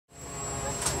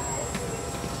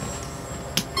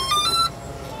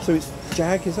So it's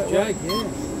Jag, is that right? Jag,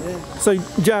 yeah. So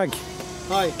Jag.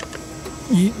 Hi.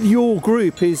 Your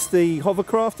group is the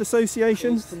Hovercraft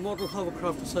Association? It's the Model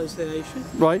Hovercraft Association.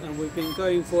 Right. And we've been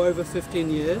going for over 15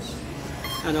 years.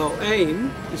 And our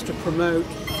aim is to promote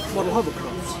model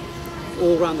hovercrafts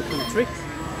all around the country.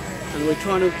 And we're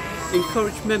trying to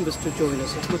encourage members to join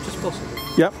us as much as possible.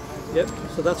 Yep. Yep.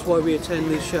 So that's why we attend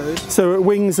these shows. So at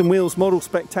Wings and Wheels Model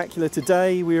Spectacular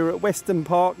today, we were at Weston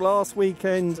Park last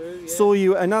weekend, True, yeah. saw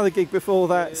you at another gig before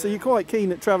that, Yeah. so you're quite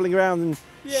keen at travelling around and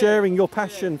sharing your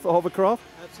passion for hovercraft.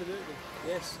 Absolutely,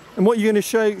 yes. And what you're going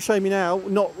to show me now,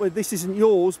 this isn't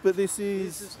yours, but this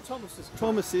is Thomas's.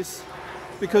 Thomas's,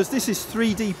 because this is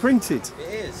 3D printed.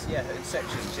 It is, yeah, in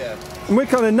sections, yeah. And we're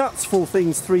kind of nuts for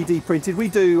things 3D printed. We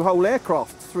do whole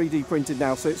aircraft 3D printed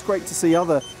now, so it's great to see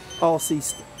other RC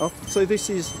stuff. So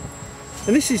this is,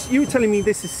 you were telling me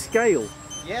this is scale.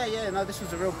 Yeah, no, this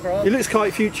was a real craft. It looks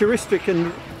quite futuristic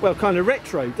and, well, kind of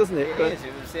retro, doesn't it? It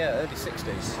was, early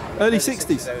 60s. Early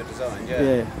 60s? They were designed, yeah.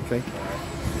 Yeah, okay.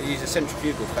 They use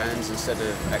centrifugal fans instead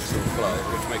of axial flow,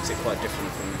 which makes it quite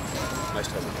different from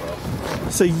most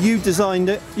hovercraft. So you designed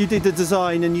it, you did the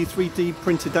design and you 3D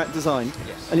printed that design?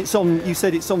 Yes. And it's on, you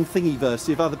said it's on Thingiverse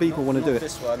if other people want to do it?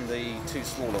 This one, the two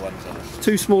smaller ones on it.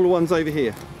 Two smaller ones over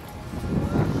here.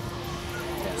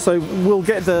 So we'll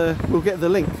get the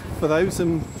link for those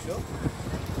and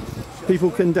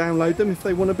people can download them if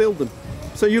they want to build them.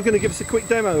 So you're going to give us a quick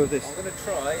demo of this? I'm going to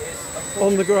try. It's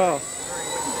on the grass.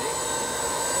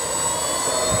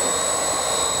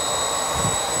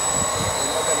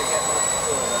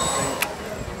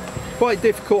 Quite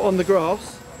difficult on the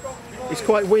grass. It's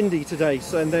quite windy today,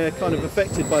 so and they're kind of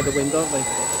affected by the wind, aren't they?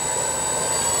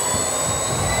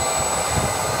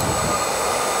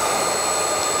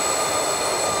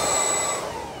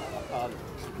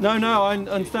 No, I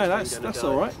understand. That's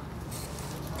all right.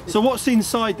 So what's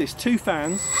inside this? Two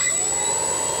fans.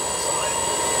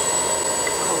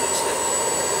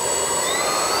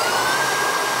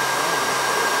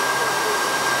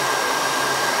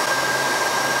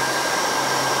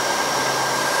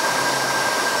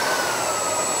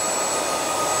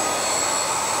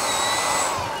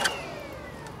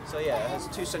 So yeah, it has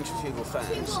two centrifugal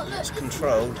fans and it's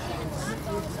controlled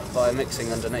by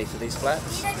mixing underneath of these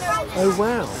flaps. Oh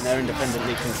wow. And they're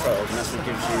independently controlled and that's what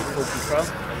gives you full control.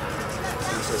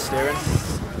 So steering.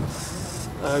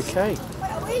 Okay.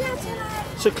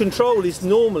 So control is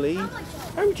normally,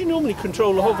 how would you normally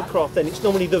control a hovercraft then? It's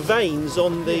normally the vanes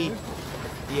on the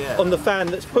on the fan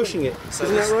that's pushing it. So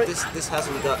isn't that right? This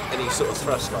hasn't got any sort of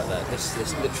thrust like that. This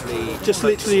literally just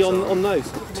literally on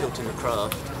those. Tilting the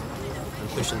craft and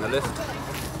pushing the lift.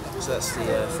 So that's the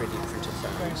 3D printed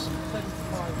fans.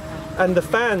 And the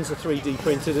fans are 3D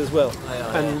printed as well. They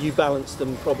are, and you balance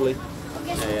them probably.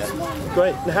 Yeah.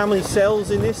 Great. And how many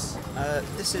cells in this?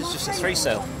 This is just a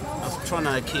 3-cell. I'm trying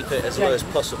to keep it as low as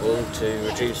possible to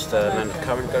reduce the amount of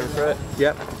current going through it.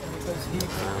 Yep.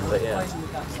 But yeah.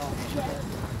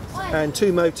 And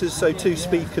two motors, so two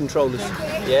speed controllers.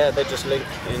 Yeah, they just link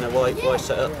in a Y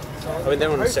setup. I mean, they're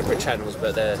on separate channels,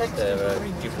 but they're a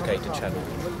duplicated channel.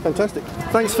 Fantastic.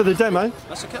 Thanks for the demo.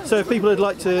 That's okay. So if people would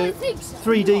like to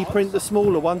 3D print the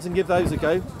smaller ones and give those a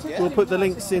go, we'll put the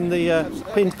links in the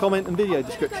pinned comment and video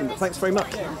description. But thanks very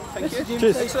much. Thank you.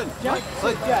 Cheers. Excellent. Jag, as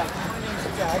in JAG,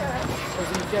 as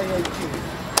in JAG.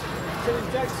 So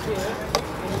Jag's here.